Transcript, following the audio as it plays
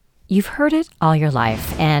You've heard it all your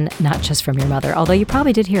life, and not just from your mother, although you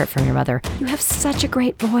probably did hear it from your mother. You have such a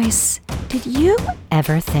great voice. Did you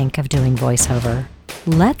ever think of doing voiceover?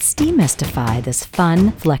 Let's demystify this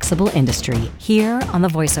fun, flexible industry here on the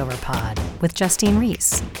VoiceOver Pod with Justine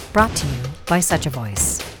Reiss, brought to you by Such a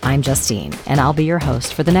Voice. I'm Justine, and I'll be your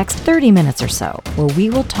host for the next 30 minutes or so, where we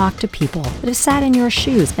will talk to people that have sat in your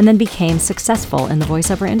shoes and then became successful in the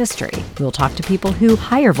voiceover industry. We'll talk to people who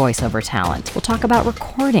hire voiceover talent. We'll talk about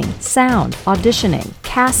recording, sound, auditioning,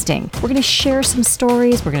 casting. We're going to share some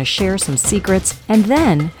stories, we're going to share some secrets, and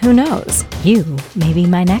then, who knows, you may be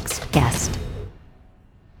my next guest.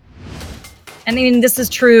 And I mean, this is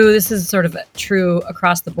true. This is sort of true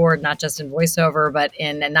across the board, not just in voiceover,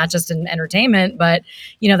 and not just in entertainment. But,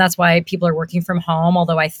 that's why people are working from home.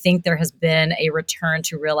 Although I think there has been a return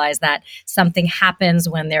to realize that something happens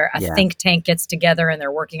when a think tank gets together and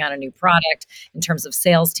they're working on a new product in terms of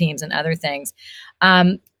sales teams and other things.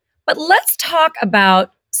 But let's talk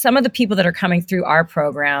about some of the people that are coming through our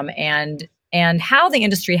program and how the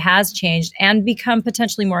industry has changed and become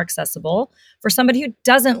potentially more accessible for somebody who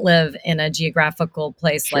doesn't live in a geographical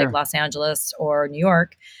place like Los Angeles or New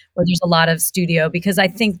York, where there's a lot of studio, because I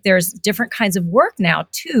think there's different kinds of work now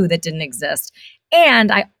too that didn't exist.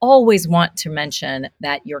 And I always want to mention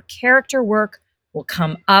that your character work will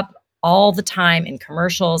come up all the time in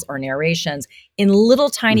commercials or narrations in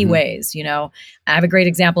little tiny ways. I have a great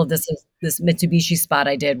example of this Mitsubishi spot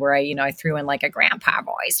I did where I threw in like a grandpa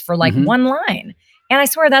voice for like one line. And I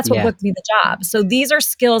swear that's what booked me the job. So these are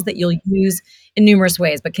skills that you'll use in numerous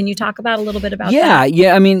ways. But can you talk about a little bit about that?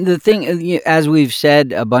 Yeah. I mean, the thing, as we've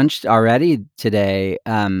said a bunch already today,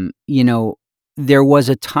 there was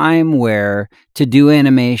a time where to do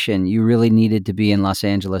animation, you really needed to be in Los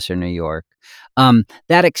Angeles or New York.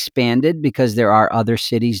 That expanded because there are other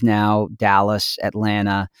cities now, Dallas,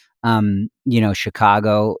 Atlanta,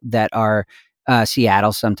 Chicago, that are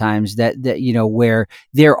Seattle sometimes, that where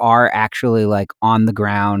there are actually like on the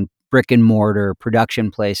ground brick and mortar production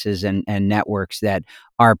places and networks that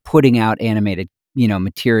are putting out animated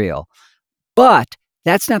material. But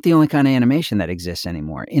that's not the only kind of animation that exists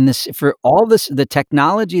anymore. For all this, the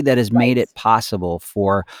technology that has made it possible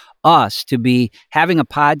for us to be having a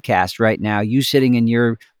podcast right now, you sitting in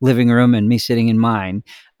your living room and me sitting in mine,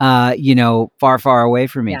 far, far away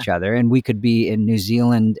from each other. And we could be in New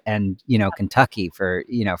Zealand and, Kentucky for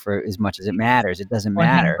as much as it matters. It doesn't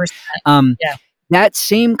matter. That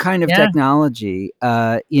same kind of technology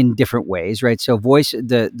in different ways, right? So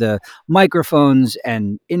the microphones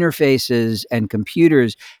and interfaces and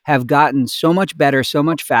computers have gotten so much better, so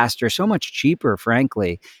much faster, so much cheaper,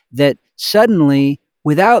 frankly, that suddenly,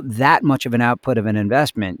 without that much of an output of an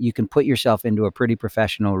investment, you can put yourself into a pretty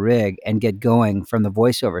professional rig and get going from the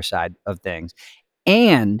voiceover side of things.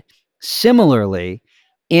 And similarly,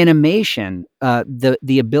 animation,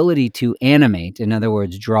 the ability to animate, in other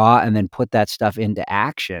words, draw and then put that stuff into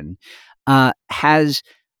action, has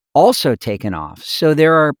also taken off. So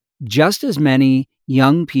there are just as many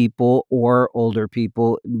young people or older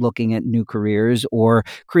people looking at new careers, or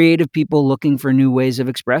creative people looking for new ways of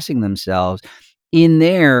expressing themselves in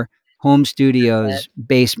their home studios,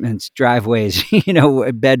 basements, driveways,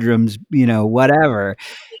 bedrooms, whatever.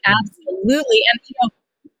 Absolutely. And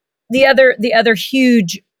the other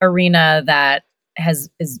huge arena that is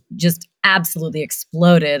just absolutely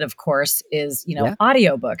exploded, of course, is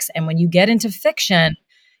audiobooks. And when you get into fiction,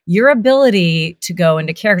 your ability to go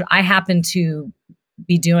into character. I happen to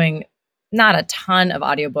be doing not a ton of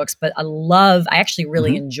audiobooks, but I actually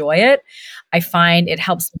really enjoy it. I find it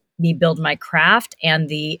helps me build my craft. And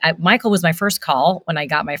Michael was my first call when I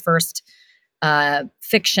got my first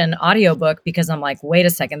fiction audiobook, because I'm like, wait a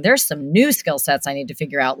second, there's some new skill sets I need to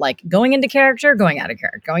figure out, like going into character, going out of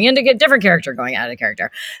character, going into a different character, going out of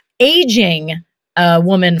character, aging a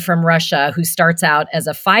woman from Russia who starts out as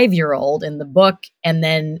a 5-year-old in the book and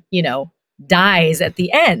then, dies at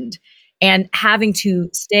the end, and having to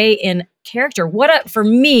stay in character. For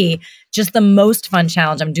me, just the most fun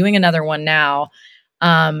challenge. I'm doing another one now,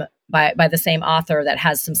 by the same author that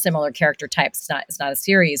has some similar character types. It's not a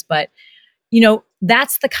series, but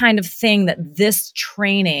that's the kind of thing that this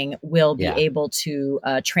training will be able to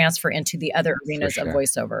transfer into the other arenas of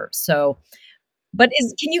voiceover. So, can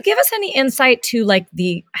you give us any insight to like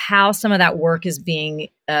how some of that work is being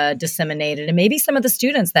disseminated, and maybe some of the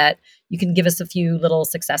students that you can give us a few little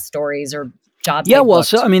success stories or jobs? Yeah, well,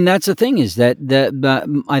 so I mean, that's the thing, is that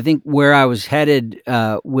I think where I was headed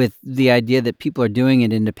with the idea that people are doing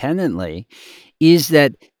it independently is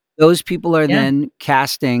that those people are then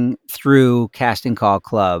casting through Casting Call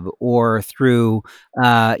Club or through,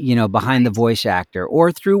 Behind the Voice Actor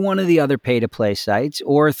or through one of the other pay-to-play sites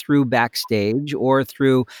or through Backstage or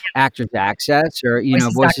through Actors Access or,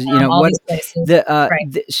 Voices, Voices.com, all what these places.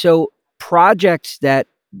 Right. so projects that,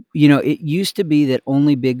 it used to be that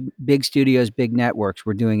only big studios, big networks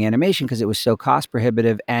were doing animation because it was so cost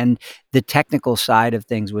prohibitive and the technical side of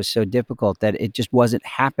things was so difficult that it just wasn't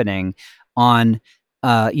happening on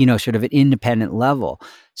sort of an independent level.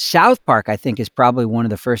 South Park, I think, is probably one of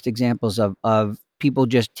the first examples of people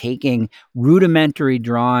just taking rudimentary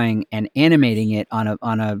drawing and animating it on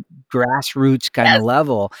a grassroots kind of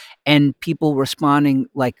level, and people responding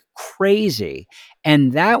like crazy.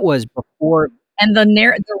 And that was before. And the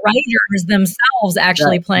writers themselves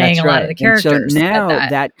actually playing That's a lot of right. the And so characters now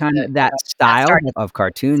that style started. of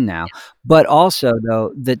cartoon now, but also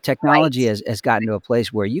though the technology Right. has gotten to a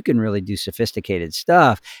place where you can really do sophisticated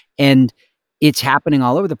stuff and it's happening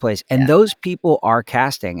all over the place. And those people are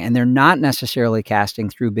casting and they're not necessarily casting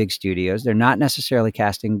through big studios. They're not necessarily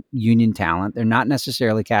casting union talent. They're not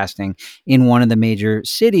necessarily casting in one of the major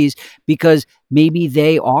cities because maybe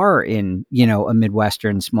they are in, a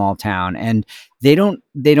Midwestern small town and they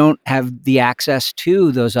don't have the access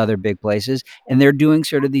to those other big places and they're doing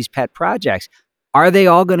sort of these pet projects. Are they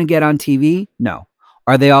all going to get on TV? No.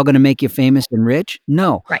 Are they all going to make you famous and rich?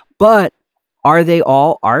 No. Right. But are they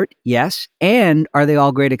all art? Yes. And are they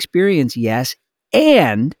all great experience? Yes.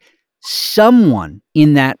 And someone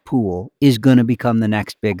in that pool is going to become the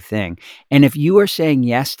next big thing. And if you are saying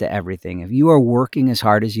yes to everything, if you are working as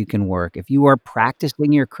hard as you can work, if you are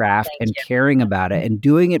practicing your craft and caring about it and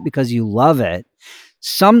doing it because you love it,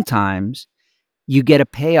 sometimes you get a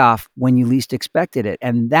payoff when you least expected it.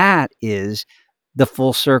 And that is the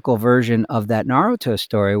full circle version of that Naruto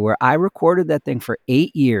story where I recorded that thing for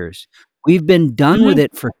 8 years. We've been done with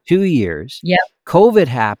it for 2 years. Yep. COVID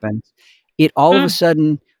happens. It all of a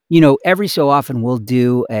sudden, every so often we'll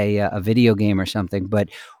do a video game or something, but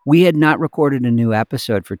we had not recorded a new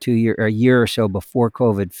episode for a year or so before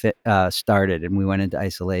COVID started and we went into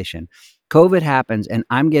isolation. COVID happens and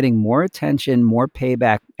I'm getting more attention, more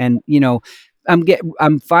payback, and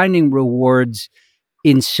I'm finding rewards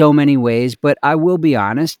in so many ways, but I will be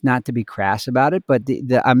honest, not to be crass about it, but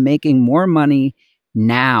I'm making more money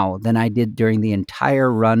now than I did during the entire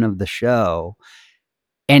run of the show.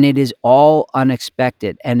 And it is all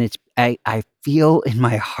unexpected. And I feel in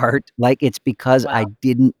my heart like it's because I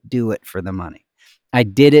didn't do it for the money. I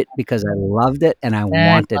did it because I loved it and I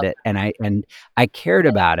wanted it and I cared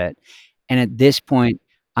about it. And at this point,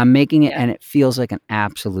 I'm making it and it feels like an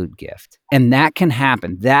absolute gift. And that can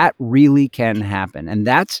happen. That really can happen. And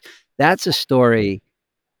that's a story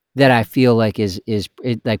that I feel like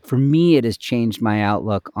like for me, it has changed my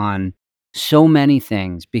outlook on so many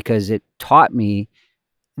things because it taught me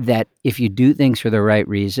that if you do things for the right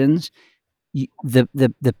reasons,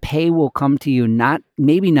 the pay will come to you,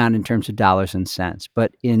 maybe not in terms of dollars and cents,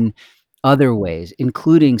 but in other ways,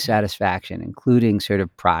 including satisfaction, including sort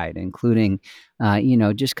of pride, including,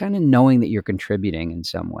 just kind of knowing that you're contributing in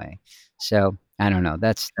some way. So I don't know.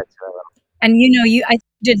 That's And I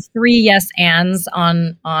did 3 yes ands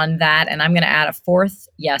on that, and I'm going to add a 4th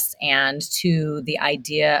yes and to the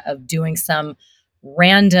idea of doing some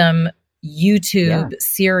random YouTube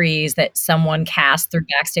series that someone cast through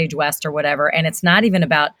Backstage West or whatever, and it's not even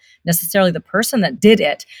about necessarily the person that did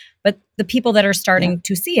it, but the people that are starting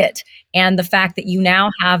to see it, and the fact that you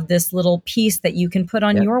now have this little piece that you can put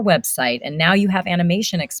on your website, and now you have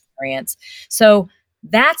animation experience. So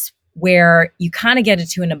that's where you kind of get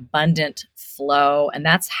into an abundant flow. And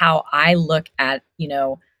that's how I look at,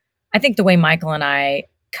 I think the way Michael and I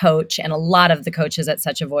coach and a lot of the coaches at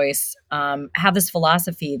Such a Voice have this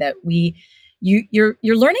philosophy that you're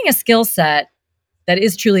learning a skill set that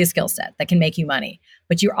is truly a skill set that can make you money,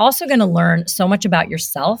 but you're also going to learn so much about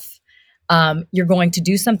yourself. You're going to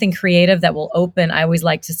do something creative that will open. I always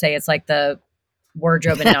like to say it's like the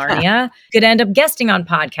wardrobe in Narnia. You could end up guesting on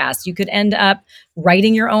podcasts. You could end up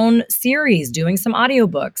writing your own series, doing some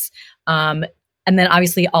audiobooks. And then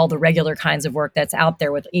obviously all the regular kinds of work that's out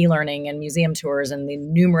there with e-learning and museum tours and the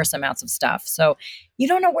numerous amounts of stuff. So you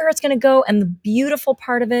don't know where it's going to go. And the beautiful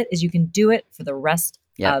part of it is you can do it for the rest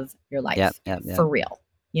of your life. For real.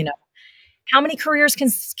 How many careers can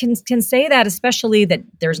say that, especially that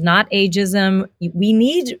there's not ageism? We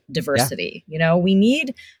need diversity. We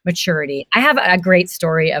need maturity. I have a great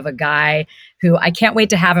story of a guy who I can't wait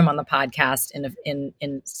to have him on the podcast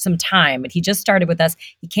in some time. But he just started with us.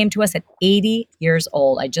 He came to us at 80 years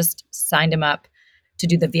old. I just signed him up to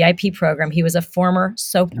do the VIP program. He was a former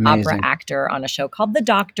soap opera actor on a show called The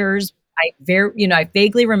Doctors I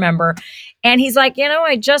vaguely remember. And he's like,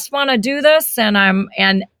 I just want to do this.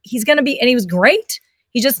 And he's going to be, and he was great.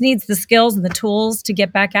 He just needs the skills and the tools to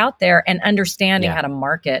get back out there and understanding how to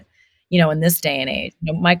market, in this day and age.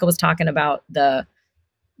 Michael was talking about the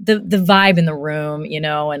vibe in the room,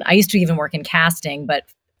 and I used to even work in casting, but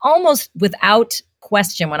almost without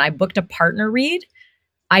question, when I booked a partner read,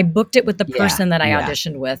 I booked it with the person that I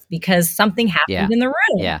auditioned with because something happened in the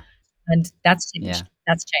room. Yeah. And that's changed.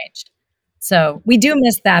 That's changed. So we do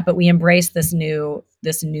miss that, but we embrace this new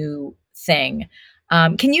thing.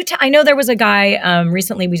 Can you I know there was a guy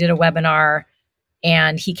recently, we did a webinar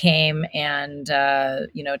and he came and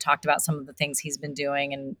talked about some of the things he's been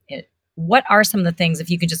doing, and what are some of the things, if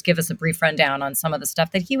you could just give us a brief rundown on some of the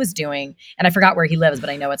stuff that he was doing. And I forgot where he lives, but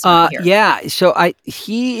I know it's not here. Yeah. So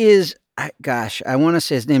he is, gosh, I want to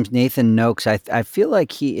say his name's Nathan Noakes. I feel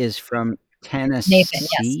like he is from Tennessee, Nathan,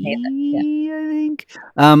 yes, Nathan. Yeah. I think.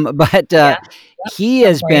 But he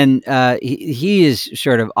has been, he is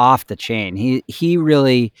sort of off the chain. He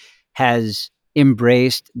really has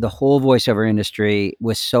embraced the whole voiceover industry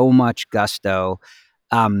with so much gusto.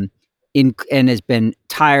 And has been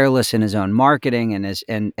tireless in his own marketing and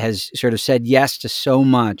has sort of said yes to so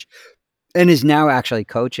much, and is now actually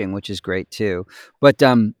coaching, which is great too. But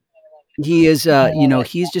he is,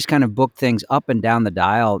 he's just kind of booked things up and down the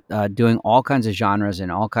dial, doing all kinds of genres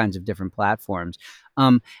and all kinds of different platforms.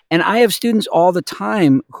 And I have students all the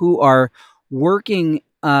time who are working,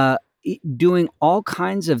 doing all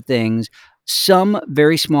kinds of things, some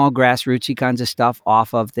very small grassrootsy kinds of stuff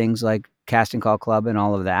off of things like Casting Call Club and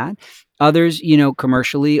all of that. Others,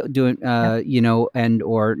 commercially doing, and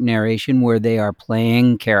or narration where they are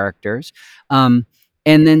playing characters. And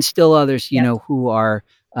then still others, who are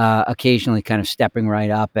occasionally kind of stepping right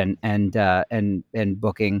up and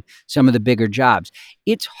booking some of the bigger jobs.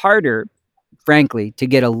 It's harder, frankly, to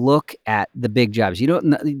get a look at the big jobs. Disney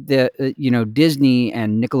and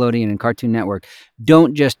Nickelodeon and Cartoon Network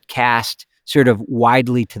don't just cast sort of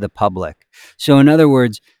widely to the public. So in other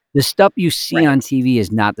words, the stuff you see on TV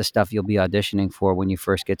is not the stuff you'll be auditioning for when you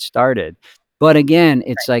first get started. But again,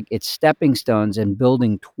 it's like it's stepping stones and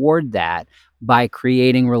building toward that by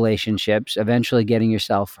creating relationships, eventually getting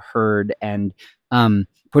yourself heard, and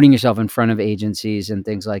putting yourself in front of agencies and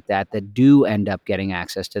things like that do end up getting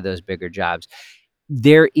access to those bigger jobs.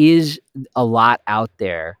 There is a lot out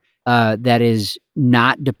there that is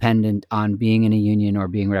not dependent on being in a union or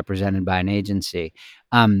being represented by an agency.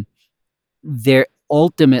 There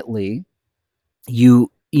ultimately,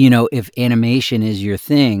 if animation is your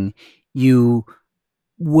thing, you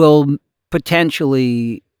will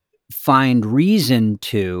potentially find reason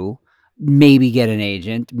to maybe get an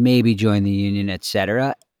agent, maybe join the union,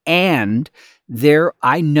 etc. And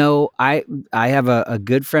I have a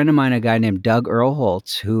good friend of mine, a guy named Doug Earl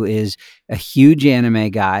Holtz, who is a huge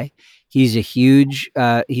anime guy. He's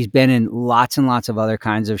he's been in lots and lots of other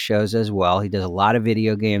kinds of shows as well. He does a lot of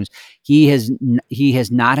video games. He has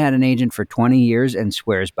not had an agent for 20 years and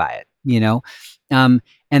swears by it, and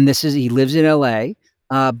he lives in LA.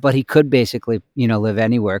 But he could basically, live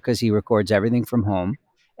anywhere because he records everything from home,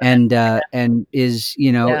 and is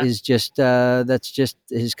just that's just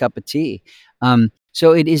his cup of tea.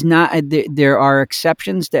 So it is not. There are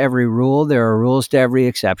exceptions to every rule. There are rules to every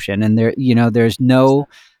exception, and there's no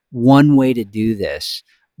one way to do this.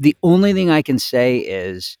 The only thing I can say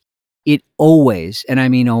is it always, and I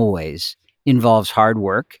mean always, involves hard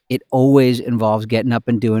work. It always involves getting up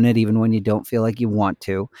and doing it even when you don't feel like you want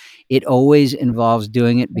to. It always involves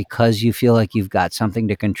doing it because you feel like you've got something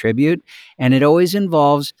to contribute. And it always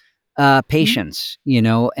involves patience,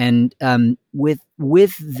 and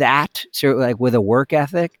with that, sort of like with a work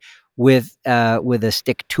ethic, with a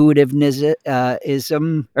stick-to-itiveness,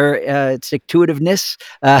 stick-to-itiveness,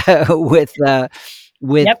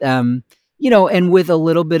 and with a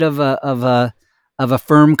little bit of a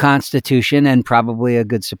firm constitution and probably a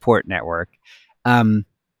good support network,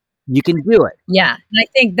 you can do it. Yeah. And I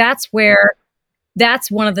think that's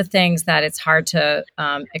one of the things that it's hard to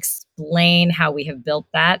explain how we have built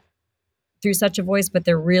that through such a voice, but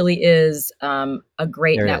there really is a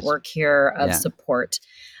great network here of support,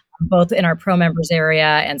 both in our pro members area,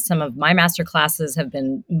 and some of my master classes have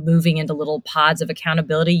been moving into little pods of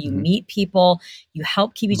accountability. You meet people, you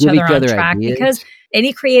help keep each other on track, because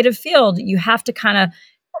any creative field, you have to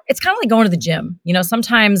it's kind of like going to the gym.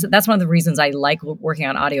 Sometimes that's one of the reasons I like working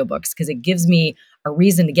on audiobooks, because it gives me a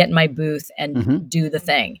reason to get in my booth and do the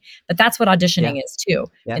thing. But that's what auditioning is too.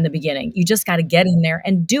 In the beginning, you just got to get in there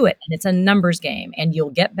and do it. And it's a numbers game, and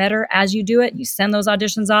you'll get better as you do it. You send those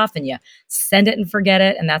auditions off and you send it and forget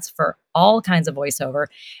it. And that's for all kinds of voiceover.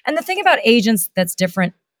 And the thing about agents that's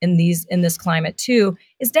different in this climate too,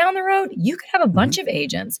 is down the road, you could have a bunch of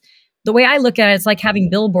agents. The way I look at it, it's like having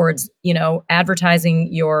billboards,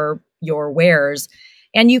 advertising your wares.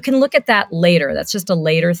 And you can look at that later. That's just a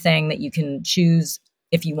later thing that you can choose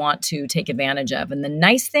if you want to take advantage of. And the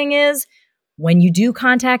nice thing is, when you do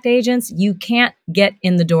contact agents, you can't get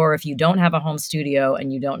in the door if you don't have a home studio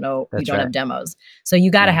and you don't have demos. So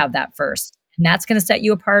you got to have that first. And that's going to set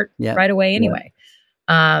you apart right away anyway.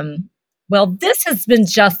 Well, this has been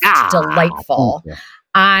just delightful.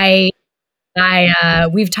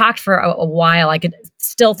 We've talked for a while. I could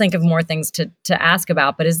still think of more things to ask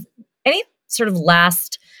about, but is any sort of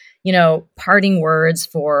last, parting words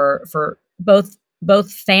for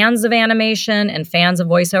both fans of animation and fans of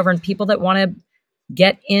voiceover and people that want to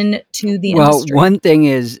get into the industry? Well, one thing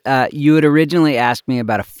is, you had originally asked me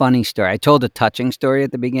about a funny story. I told a touching story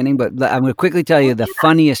at the beginning, but I'm going to quickly tell you the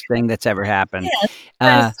funniest thing that's ever happened,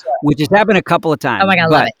 which has happened a couple of times. Oh my God,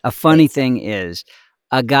 but love it. A funny thing is,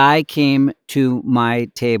 a guy came to my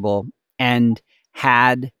table and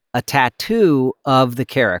had a tattoo of the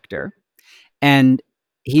character, and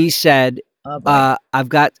he said, Oh, boy. I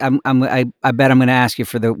bet I'm going to ask you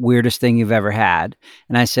for the weirdest thing you've ever had.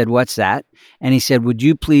 And I said, what's that? And he said, would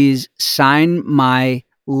you please sign my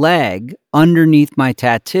leg underneath my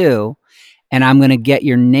tattoo? And I'm going to get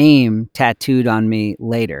your name tattooed on me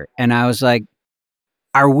later. And I was like,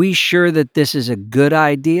 are we sure that this is a good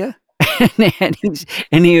idea? and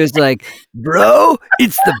he was like, bro,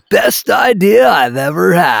 it's the best idea I've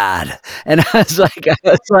ever had. And I was like,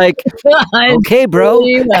 okay, bro.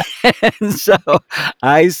 And so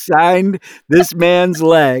I signed this man's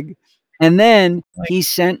leg, and then he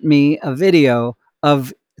sent me a video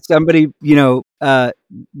of somebody,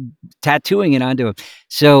 tattooing it onto him.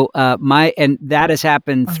 So and that has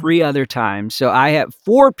happened 3 other times. So I have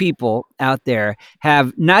 4 people out there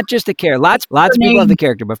have not just the character. Lots of people have the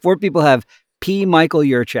character, but 4 people have P. Michael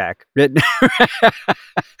Yurchak written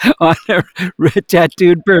on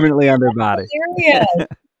tattooed permanently on their body.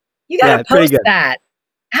 You got to post that.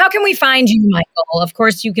 How can we find you, Michael? Of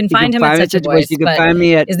course, you can find him at Such a Voice. You can find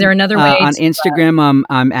me at. Is there another way? On Instagram,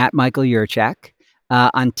 I'm at Michael Yurchak.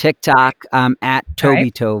 On TikTok, I'm at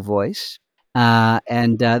Toby Toe Voice.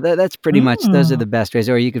 And that's pretty much, those are the best ways.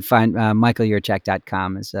 Or you can find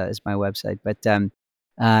michaelyurchak.com is my website. But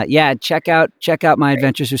check out My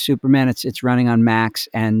Adventures with Superman. It's running on Max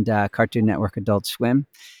and Cartoon Network Adult Swim.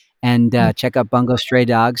 And check out Bungo Stray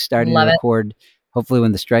Dogs, starting to record. Hopefully,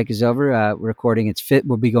 when the strike is over, recording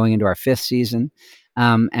we'll be going into our 5th season.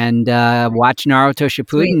 And watch Naruto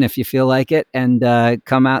Shippuden if you feel like it, and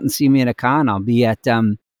come out and see me at a con. I'll be at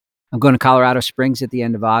I'm going to Colorado Springs at the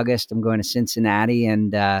end of August. I'm going to Cincinnati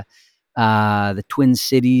and the Twin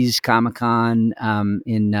Cities Comic-Con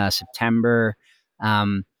in September.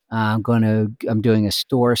 I'm doing a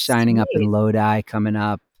store signing up in Lodi coming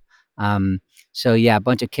up. So a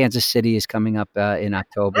bunch of Kansas City is coming up in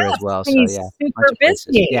October as well. So super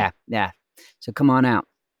busy. Yeah. So come on out.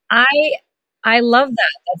 I love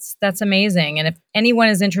that. That's amazing. And if anyone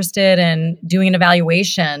is interested in doing an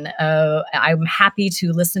evaluation, I'm happy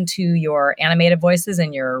to listen to your animated voices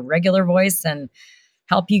and your regular voice and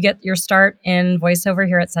help you get your start in voiceover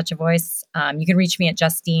here at Such a Voice. You can reach me at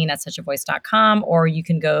justine@suchavoice.com, or you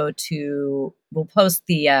can we'll post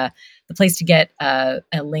the place to get a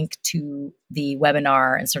link to the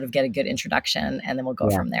webinar and sort of get a good introduction, and then we'll go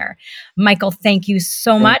from there. Michael, thank you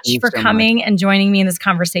so much for coming and joining me in this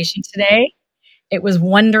conversation today. It was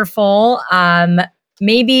wonderful.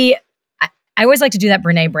 Maybe I always like to do that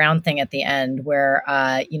Brene Brown thing at the end where,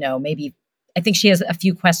 maybe I think she has a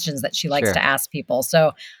few questions that she likes to ask people.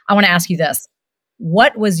 So I want to ask you this.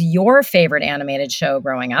 What was your favorite animated show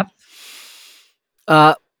growing up?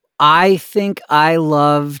 I think I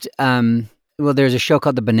loved, there's a show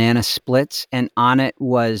called The Banana Splits, and on it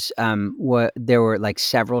was, there were like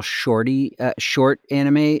several short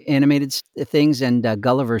animated things, and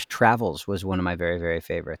Gulliver's Travels was one of my very, very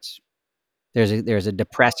favorites. There's a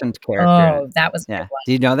depressant character. Oh, that was a good one.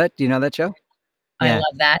 Do you know that? Do you know that show? I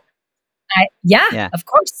love that. Of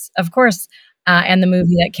course. And the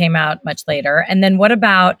movie that came out much later. And then what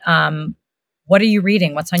about, what are you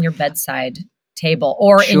reading? What's on your bedside table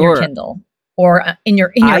or in your Kindle or in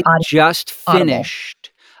your I audio? just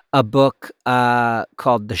finished a book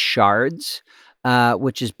called The Shards,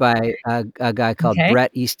 which is by a guy called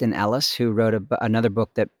Bret Easton Ellis, who wrote another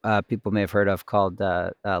book that people may have heard of called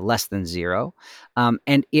Less Than Zero.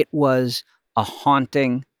 And it was a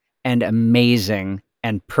haunting and amazing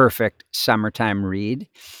and perfect summertime read.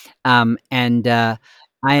 I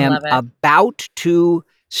am about to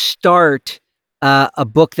start a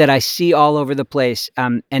book that I see all over the place.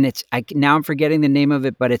 And now I'm forgetting the name of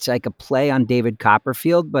it, but it's like a play on David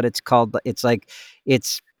Copperfield, but it's like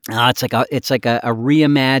a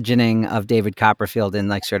reimagining of David Copperfield in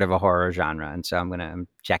like sort of a horror genre. And so I'm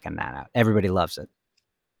checking that out. Everybody loves it.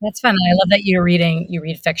 That's fun. I love that you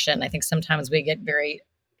read fiction. I think sometimes we get very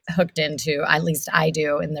hooked into, at least I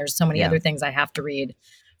do, and there's so many other things I have to read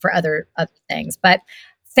for other things. But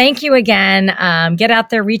thank you again. Get out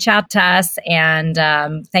there, reach out to us, and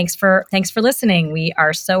thanks for listening. We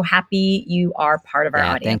are so happy you are part of our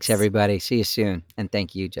audience. Thanks everybody. See you soon, and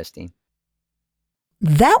thank you, Justine.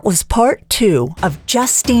 That was part 2 of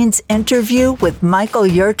Justine's interview with Michael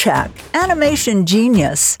Yurchak, animation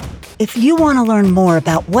genius. If you want to learn more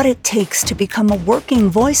about what it takes to become a working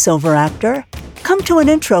voiceover actor, come to an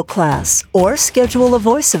intro class or schedule a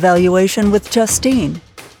voice evaluation with Justine.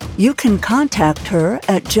 You can contact her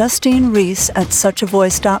at Justine Reiss at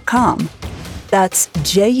suchavoice.com. That's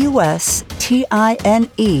JustineReiss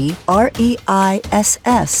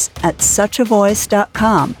at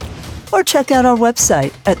suchavoice.com. Or check out our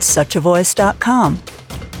website at suchavoice.com.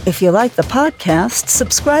 If you like the podcast,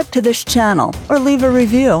 subscribe to this channel or leave a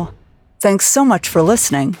review. Thanks so much for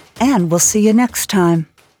listening, and we'll see you next time.